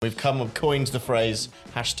We've coined the phrase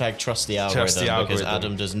hashtag trust the algorithm, because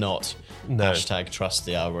Adam does not hashtag trust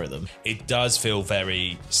the algorithm. It does feel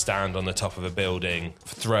very stand on the top of a building,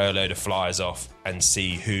 throw a load of flyers off and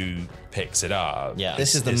see who picks it up. Yeah,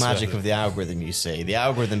 this is the magic of the algorithm, you see. The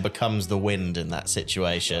algorithm becomes the wind in that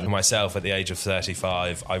situation. Myself, at the age of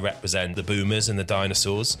 35, I represent the boomers and the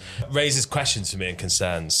dinosaurs. Raises questions for me and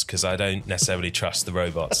concerns, because I don't necessarily trust the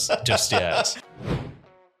robots just yet.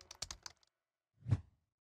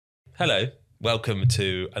 Hello, welcome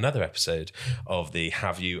to another episode of the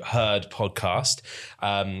Have You Heard podcast.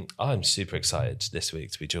 I'm super excited this week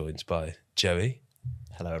to be joined by Joey.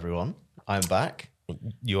 Hello, everyone. I'm back.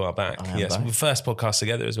 You are back. Yes, back. First podcast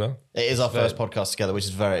together as well. It is our first podcast together, which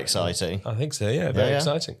is very exciting. I think so, yeah, very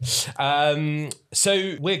exciting.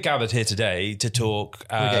 So we're gathered here today to talk...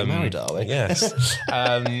 we're getting married, are we? Yes.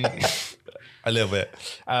 A little bit.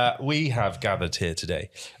 We have gathered here today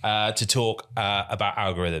to talk about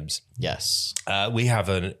algorithms. Yes. We have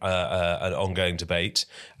an ongoing debate,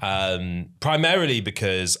 primarily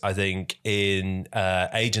because I think in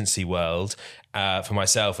agency world, for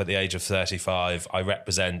myself at the age of 35, I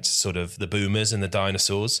represent sort of the boomers and the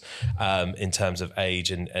dinosaurs in terms of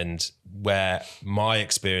age and where my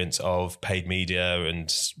experience of paid media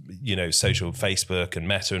and, you know, social Facebook and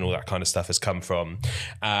Meta and all that kind of stuff has come from.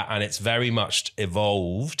 And it's very much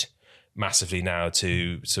evolved massively now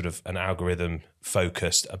to sort of an algorithm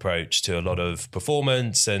focused approach to a lot of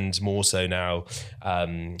performance, and more so now,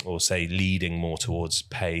 or say leading more towards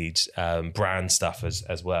paid brand stuff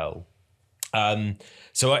as well.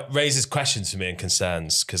 So it raises questions for me and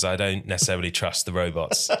concerns, because I don't necessarily trust the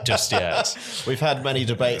robots just yet. We've had many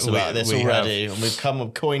debates about this already, and we've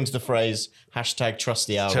coined the phrase hashtag trust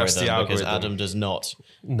the algorithm, because Adam does not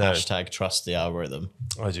hashtag trust the algorithm.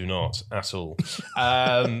 I do not at all.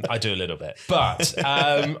 I do a little bit, but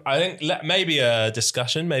I think maybe a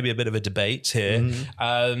discussion, maybe a bit of a debate here.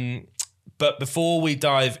 But before we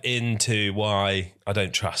dive into why I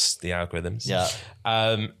don't trust the algorithms,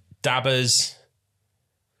 Dabbers,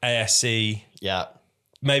 ASC,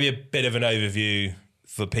 maybe a bit of an overview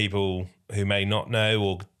for people who may not know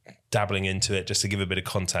or dabbling into it, just to give a bit of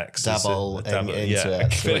context. Into it.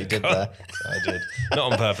 That's what you did there. I did,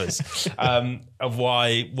 not on purpose. Of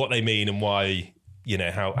what they mean and why, you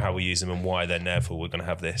know, how we use them and why then therefore we're going to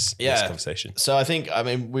have this conversation. So I think, I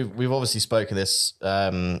mean, we've obviously spoken about this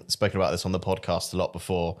on the podcast a lot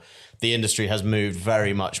before. The industry has moved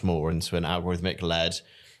very much more into an algorithmic led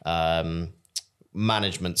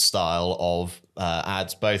management style of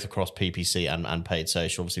ads, both across PPC and paid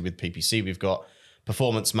social. Obviously with PPC, we've got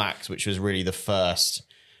Performance Max, which was really the first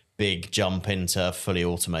big jump into fully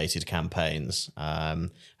automated campaigns. And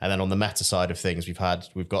then on the Meta side of things,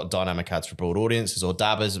 we've got dynamic ads for broad audiences, or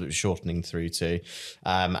Dabbers, which was shortening through to,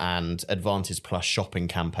 and Advantage Plus shopping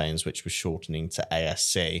campaigns, which was shortening to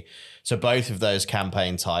ASC. So both of those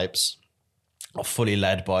campaign types are fully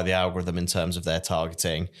led by the algorithm in terms of their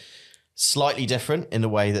targeting. Slightly different in the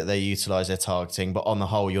way that they utilize their targeting, but on the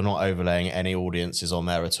whole, you're not overlaying any audiences on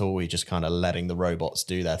there at all. You're just kind of letting the robots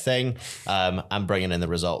do their thing and bringing in the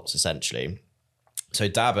results, essentially. So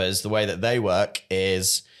Dabbers, the way that they work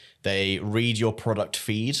is they read your product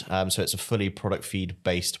feed. So it's a fully product feed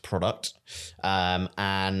based product.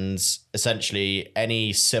 And essentially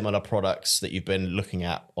any similar products that you've been looking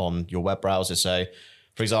at on your web browser. So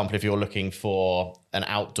for example, if you're looking for an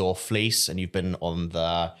outdoor fleece and you've been on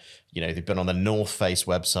they've been on the North Face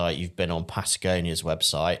website, you've been on Patagonia's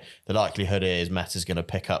website, the likelihood is Meta's going to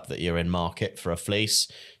pick up that you're in market for a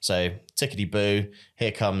fleece. So tickety-boo,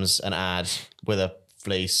 here comes an ad with a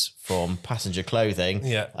fleece from Passenger Clothing,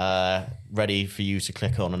 ready for you to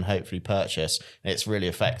click on and hopefully purchase. And it's really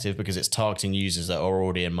effective because it's targeting users that are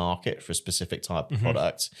already in market for a specific type of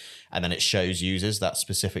product. And then it shows users that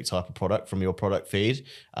specific type of product from your product feed.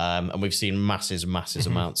 And we've seen massive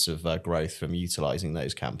amounts of growth from utilizing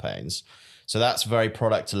those campaigns. So that's very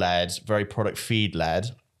product-led, very product feed-led.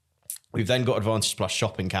 We've then got Advantage Plus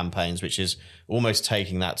shopping campaigns, which is almost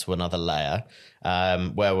taking that to another layer,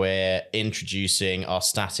 where we're introducing our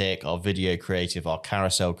static, our video creative, our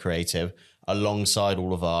carousel creative, alongside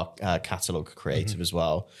all of our catalog creative as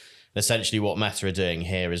well. And essentially what Meta are doing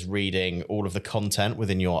here is reading all of the content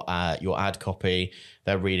within your ad copy.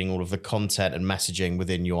 They're reading all of the content and messaging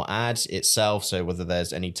within your ad itself. So whether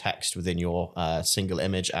there's any text within your single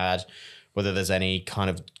image ad, whether there's any kind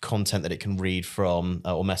of content that it can read from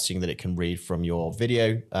or messaging that it can read from your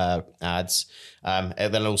video ads.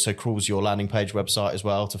 It then also crawls your landing page website as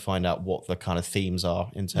well to find out what the kind of themes are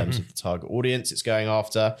in terms of the target audience it's going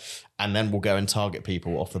after. And then we'll go and target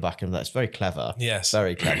people off the back of that. It's very clever. Yes.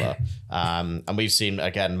 Very clever. And we've seen,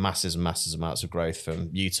 again, massive amounts of growth from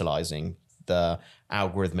utilizing the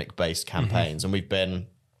algorithmic based campaigns. And we've been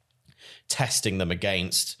testing them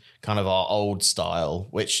against kind of our old style,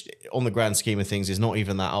 which on the grand scheme of things is not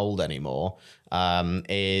even that old anymore,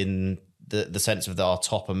 in the sense of our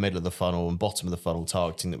top and middle of the funnel and bottom of the funnel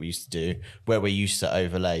targeting that we used to do, where we used to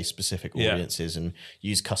overlay specific audiences and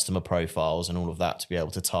use customer profiles and all of that to be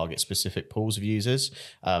able to target specific pools of users.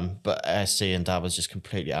 But ASC and DAB has just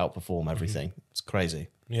completely outperform everything. It's crazy.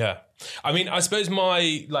 Yeah. I mean, I suppose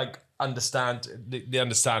my the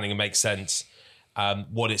understanding makes sense.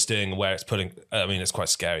 What it's doing and where it's pulling. I mean, it's quite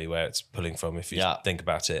scary where it's pulling from if you think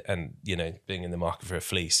about it. And, you know, being in the market for a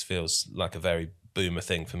fleece feels like a very boomer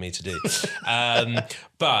thing for me to do.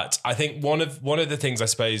 But I think one of the things I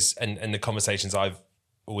suppose, and the conversations I've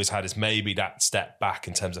always had is maybe that step back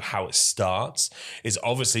in terms of how it starts is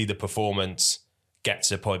obviously the performance gets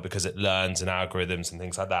to a point because it learns and algorithms and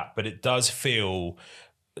things like that. But it does feel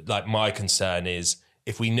like my concern is,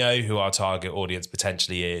 if we know who our target audience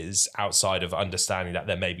potentially is, outside of understanding that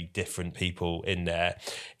there may be different people in there,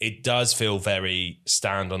 it does feel very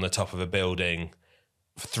stand on the top of a building,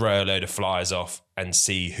 throw a load of flyers off and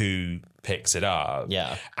see who picks it up.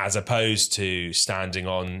 Yeah. As opposed to standing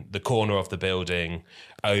on the corner of the building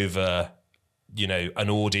over, you know, an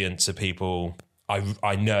audience of people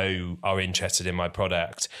I know are interested in my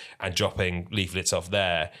product and dropping leaflets off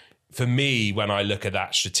there. For me, when I look at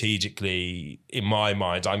that strategically, in my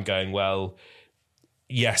mind, I'm going, well,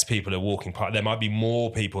 yes, people are walking past. There might be more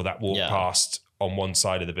people that walk past on one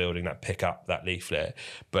side of the building that pick up that leaflet,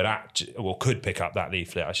 could pick up that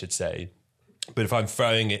leaflet, I should say. But if I'm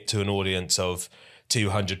throwing it to an audience of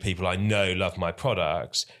 200 people I know love my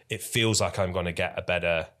products, it feels like I'm going to get a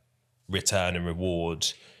better return and reward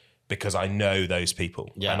because I know those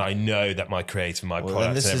people and I know that my creative, my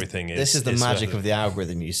products and everything is... This is the magic of the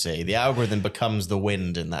algorithm, you see. The algorithm becomes the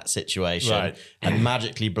wind in that situation and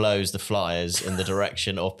magically blows the flyers in the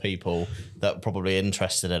direction of people that are probably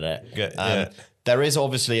interested in it. There is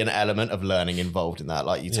obviously an element of learning involved in that,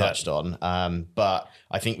 like you touched on. But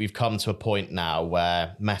I think we've come to a point now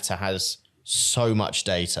where Meta has so much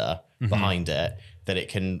data behind it that it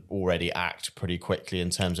can already act pretty quickly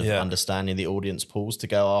in terms of understanding the audience pools to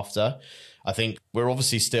go after. I think we're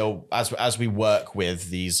obviously still, as we work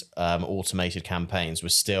with these automated campaigns, we're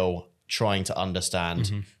still trying to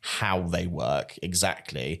understand how they work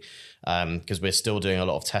exactly, because we're still doing a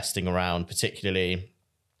lot of testing around, particularly,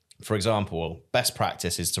 for example, best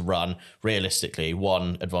practice is to run realistically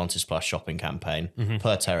one Advantage Plus shopping campaign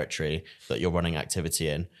per territory that you're running activity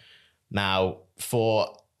in. Now,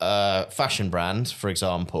 for a fashion brand, for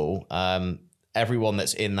example, everyone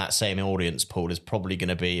that's in that same audience pool is probably going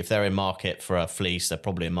to be, if they're in market for a fleece, they're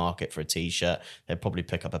probably in market for a t-shirt. They'll probably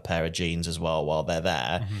pick up a pair of jeans as well while they're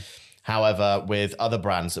there. However, with other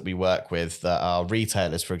brands that we work with that are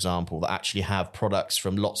retailers, for example, that actually have products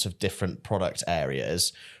from lots of different product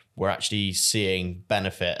areas, we're actually seeing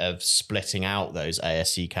benefit of splitting out those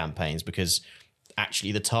ASC campaigns because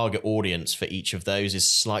actually the target audience for each of those is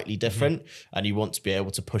slightly different and you want to be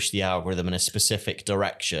able to push the algorithm in a specific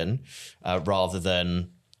direction rather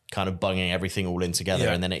than kind of bunging everything all in together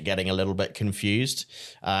and then it getting a little bit confused.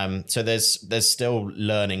 So there's still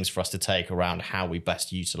learnings for us to take around how we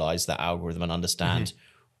best utilize that algorithm and understand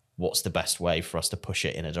what's the best way for us to push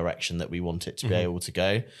it in a direction that we want it to be able to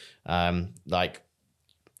go.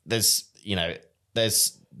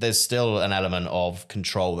 There's still an element of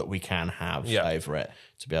control that we can have over it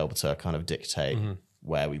to be able to kind of dictate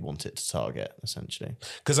where we want it to target, essentially.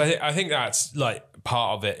 Because I think that's like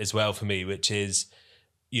part of it as well for me, which is,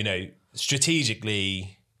 you know,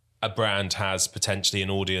 strategically a brand has potentially an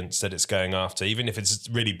audience that it's going after, even if it's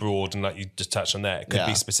really broad and like you just touched on there, it could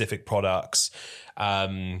be specific products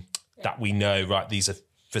that we know, right, these are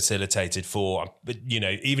facilitated for, but you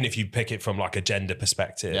know, even if you pick it from like a gender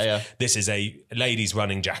perspective, this is a ladies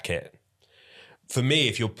running jacket. For me,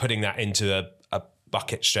 if you're putting that into a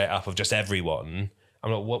bucket straight up of just everyone,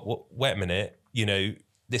 I'm like, what, wait a minute, you know,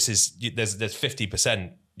 this is, there's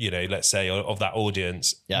 50%, you know, let's say of that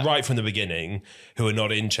audience right from the beginning who are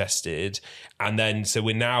not interested. And then, so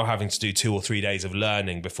we're now having to do 2 or 3 days of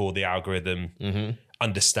learning before the algorithm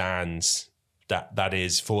understands that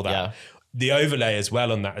is for that. Yeah. The overlay as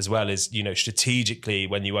well on that as well is, you know, strategically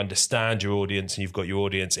when you understand your audience and you've got your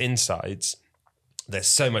audience insights, there's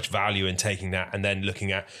so much value in taking that and then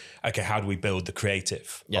looking at, okay, how do we build the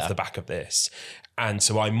creative off the back of this? And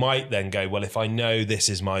so I might then go, well, if I know this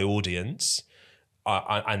is my audience,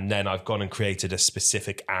 and then I've gone and created a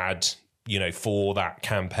specific ad, for that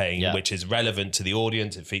campaign, which is relevant to the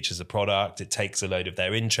audience. It features a product. It takes a load of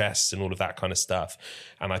their interests and all of that kind of stuff.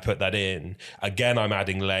 And I put that in. Again, I'm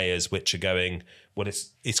adding layers which are going, well,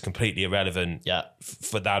 it's completely irrelevant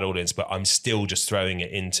for that audience, but I'm still just throwing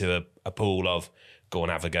it into a pool of go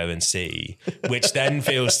and have a go and see, which then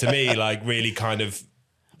feels to me like really kind of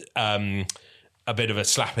a bit of a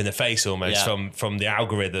slap in the face almost from the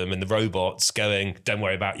algorithm and the robots going, don't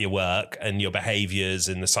worry about your work and your behaviors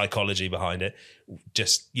and the psychology behind it.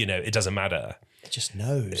 Just, it doesn't matter. It just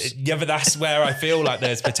knows. Yeah, but that's where I feel like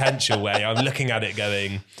there's potential where I'm looking at it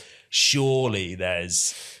going, surely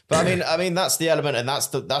there's... But I mean, that's the element, and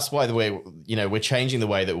that's why the way, we're changing the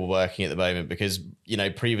way that we're working at the moment, because,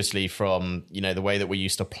 previously from, the way that we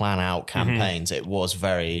used to plan out campaigns, it was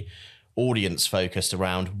very audience focused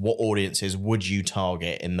around what audiences would you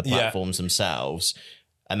target in the platforms themselves,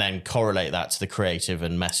 and then correlate that to the creative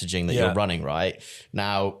and messaging that you're running, right?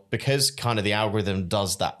 Now, because kind of the algorithm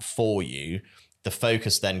does that for you, the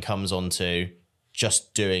focus then comes onto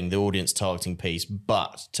just doing the audience targeting piece,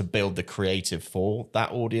 but to build the creative for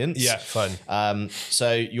that audience. Yeah, fun.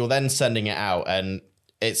 So you're then sending it out, and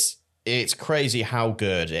it's crazy how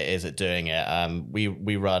good it is at doing it.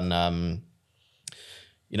 We run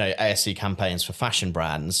ASC campaigns for fashion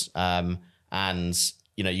brands, and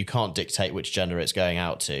you can't dictate which gender it's going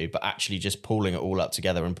out to, but actually just pulling it all up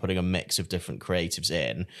together and putting a mix of different creatives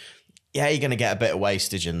in. Yeah, you're going to get a bit of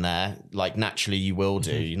wastage in there. Like naturally you will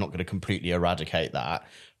do. You're not going to completely eradicate that.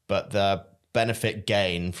 But the benefit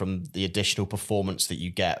gain from the additional performance that you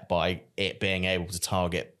get by it being able to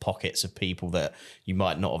target pockets of people that you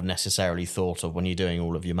might not have necessarily thought of when you're doing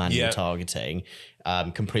all of your manual targeting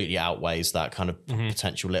completely outweighs that kind of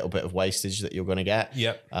potential little bit of wastage that you're going to get.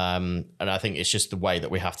 Yep. And I think it's just the way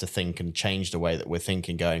that we have to think and change the way that we're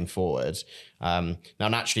thinking going forward. Now,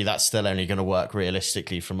 naturally, that's still only going to work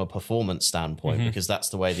realistically from a performance standpoint, because that's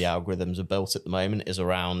the way the algorithms are built at the moment, is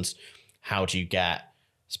around how do you get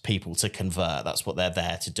people to convert. That's what they're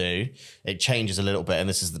there to do. It changes a little bit, and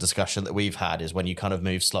this is the discussion that we've had, is when you kind of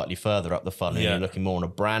move slightly further up the funnel and you're looking more on a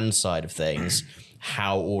brand side of things,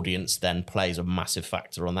 how audience then plays a massive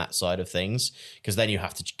factor on that side of things, because then you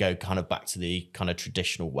have to go kind of back to the kind of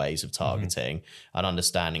traditional ways of targeting and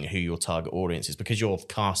understanding who your target audience is, because you're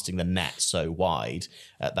casting the net so wide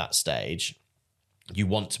at that stage. You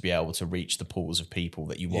want to be able to reach the pools of people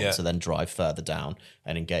that you want to then drive further down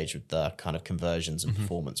and engage with the kind of conversions and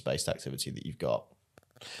performance-based activity that you've got.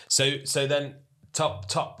 So then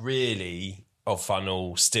top really of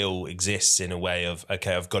funnel still exists in a way of,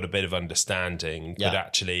 okay, I've got a bit of understanding, but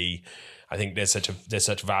actually I think there's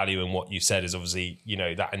such value in what you said, is obviously,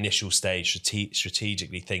 that initial stage,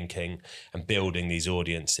 strategically thinking and building these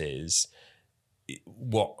audiences.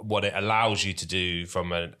 What it allows you to do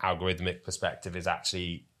from an algorithmic perspective is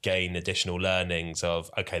actually gain additional learnings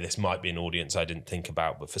of, okay, this might be an audience I didn't think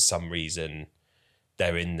about, but for some reason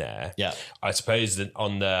they're in there. Yeah. I suppose that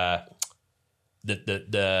on the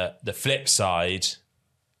flip side,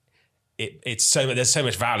 there's so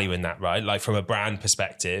much value in that, right? Like from a brand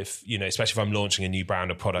perspective, especially if I'm launching a new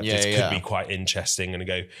brand or product, it could be quite interesting and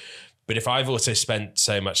go. But if I've also spent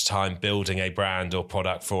so much time building a brand or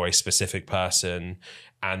product for a specific person,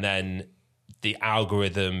 and then the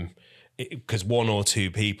algorithm, because one or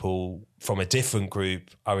two people from a different group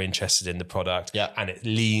are interested in the product, and it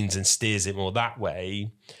leans and steers it more that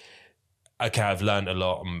way, okay, I've learned a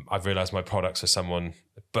lot and I've realized my product's for someone,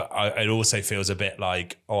 but it also feels a bit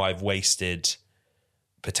like, I've wasted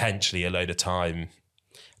potentially a load of time.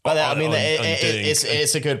 But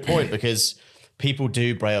it's a good point, because people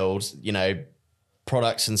do build,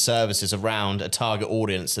 products and services around a target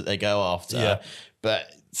audience that they go after. Yeah.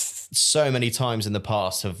 But so many times in the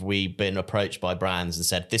past have we been approached by brands and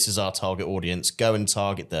said, this is our target audience, go and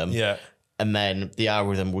target them. Yeah. And then the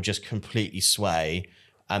algorithm will just completely sway.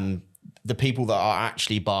 And the people that are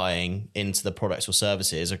actually buying into the products or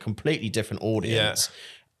services are a completely different audience.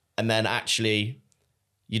 And then actually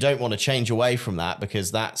you don't want to change away from that,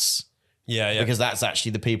 because that's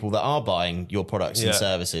actually the people that are buying your products and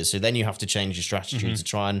services. So then you have to change your strategy to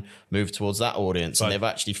try and move towards that audience. And they've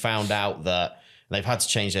actually found out that they've had to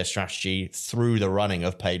change their strategy through the running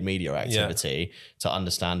of paid media activity to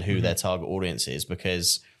understand who their target audience is,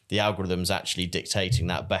 because the algorithm's actually dictating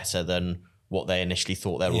that better than what they initially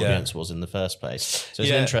thought their audience was in the first place. So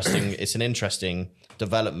it's an interesting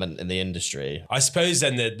development in the industry. I suppose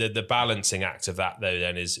then the balancing act of that though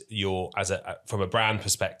then is from a brand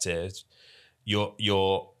perspective,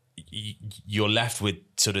 you're left with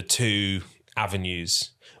sort of two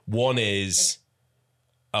avenues. One is,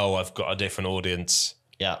 oh, I've got a different audience.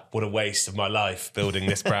 Yeah. What a waste of my life building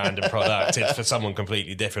this brand and product. It's for someone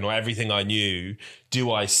completely different. Or everything I knew,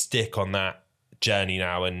 do I stick on that journey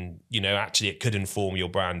now? And, actually it could inform your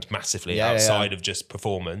brand massively outside of just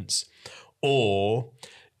performance. Or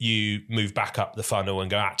you move back up the funnel and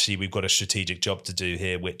go, actually, we've got a strategic job to do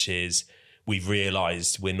here, which is we've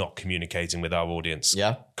realized we're not communicating with our audience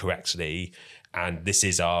correctly. And this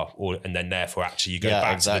is and then therefore actually you go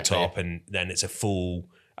back to the top, and then it's a full,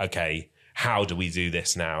 okay, how do we do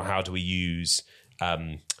this now? How do we use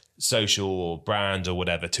social or brand or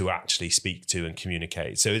whatever to actually speak to and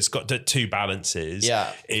communicate? So it's got the two balances.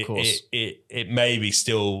 Yeah, of course. It maybe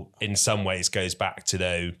still in some ways goes back to,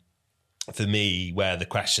 though, for me, where the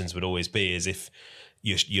questions would always be is if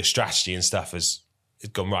your strategy and stuff has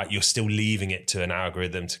gone right, you're still leaving it to an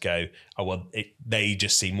algorithm to go, oh, well, they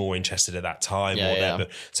just seem more interested at that time or whatever.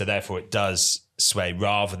 So therefore it does sway,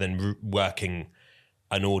 rather than working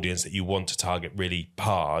an audience that you want to target really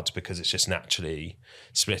hard because it's just naturally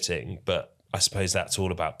splitting. But I suppose that's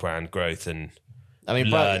all about brand growth and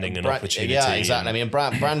learning and opportunity. Yeah, exactly.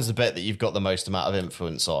 Brand's the bit that you've got the most amount of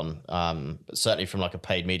influence on, certainly from like a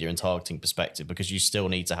paid media and targeting perspective, because you still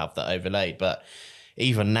need to have that overlaid. But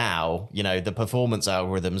even now, the performance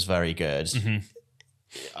algorithm's very good.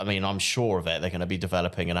 Mm-hmm. I'm sure of it. They're going to be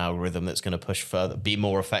developing an algorithm that's going to push further, be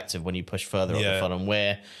more effective when you push further up the funnel. And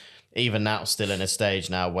we're even now still in a stage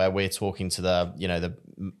now where we're talking to the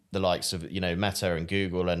likes of Meta and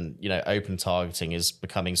Google, and open targeting is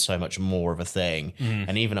becoming so much more of a thing.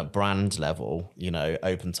 And even at brand level,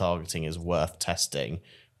 open targeting is worth testing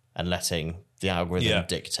and letting the algorithm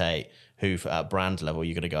dictate who at brand level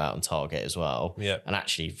you're going to go out and target as well. And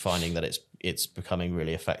actually finding that it's becoming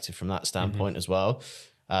really effective from that standpoint as well.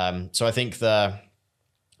 So I think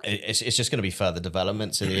it's just going to be further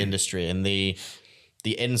developments in the industry, and the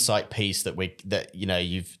insight piece that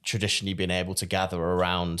you've traditionally been able to gather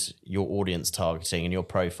around your audience targeting and your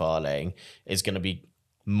profiling is going to be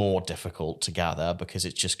more difficult to gather, because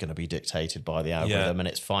it's just going to be dictated by the algorithm, and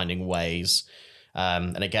it's finding ways.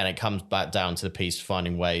 And again, it comes back down to the piece of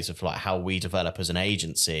finding ways of like how we develop as an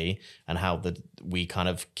agency and how we kind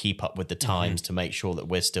of keep up with the times to make sure that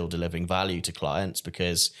we're still delivering value to clients,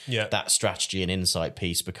 because that strategy and insight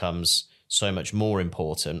piece becomes so much more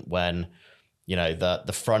important when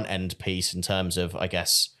the front end piece in terms of, I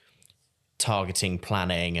guess, targeting,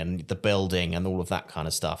 planning and the building and all of that kind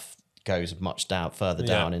of stuff goes much further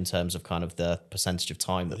down in terms of kind of the percentage of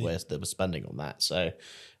time that we're spending on that. So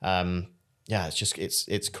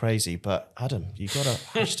it's crazy. But Adam, you got to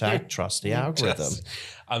hashtag trust the algorithm.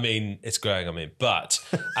 It's growing. But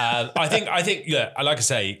I think like I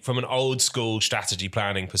say, from an old school strategy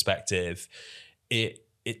planning perspective,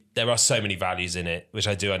 there are so many values in it, which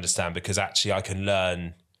I do understand, because actually I can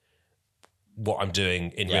learn what I'm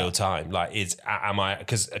doing in real time. Like,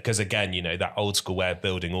 because again, that old school way of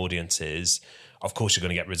building audiences, of course you're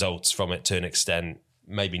going to get results from it to an extent,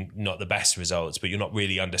 maybe not the best results, but you're not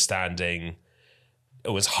really understanding. It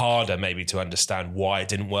was harder maybe to understand why it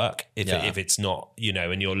didn't work if it's not,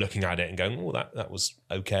 and you're looking at it and going, oh, that was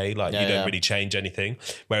okay. Like you don't really change anything.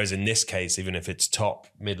 Whereas in this case, even if it's top,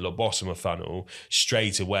 middle or bottom of funnel,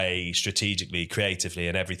 straight away, strategically, creatively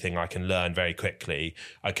and everything, I can learn very quickly,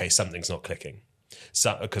 okay, something's not clicking.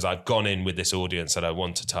 So, because I've gone in with this audience that I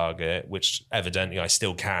want to target, which evidently I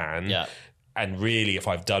still can. Yeah. And really, if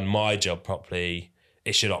I've done my job properly,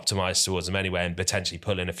 it should optimize towards them anyway and potentially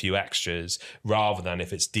pull in a few extras, rather than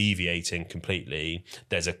if it's deviating completely,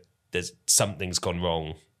 there's something's gone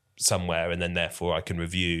wrong somewhere, and then therefore I can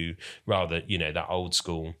review, rather, that old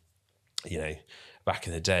school, back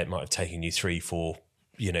in the day, it might have taken you 3-4,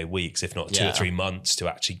 weeks, if not 2 or 3 months to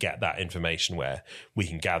actually get that information, where we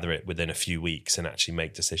can gather it within a few weeks and actually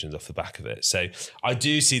make decisions off the back of it. So I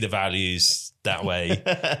do see the values that way.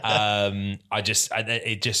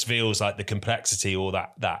 It just feels like the complexity, or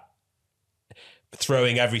that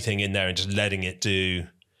throwing everything in there and just letting it do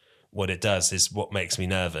what it does is what makes me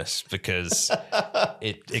nervous, because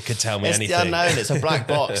it could tell me anything. It's the unknown. It's a black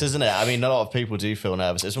box, isn't it? A lot of people do feel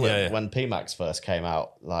nervous. It's when PMax first came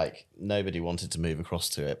out, like nobody wanted to move across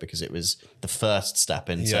to it because it was the first step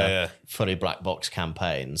into fully black box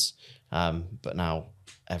campaigns. But now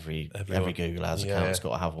every Google Ads account's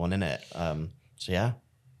got to have one in it.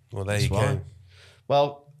 Well, there you go.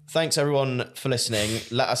 Well, thanks everyone for listening.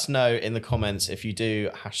 Let us know in the comments if you do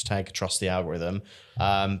hashtag trust the algorithm.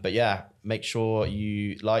 Make sure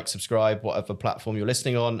you like, subscribe, whatever platform you're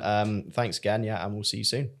listening on. Thanks again. And we'll see you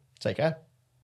soon. Take care.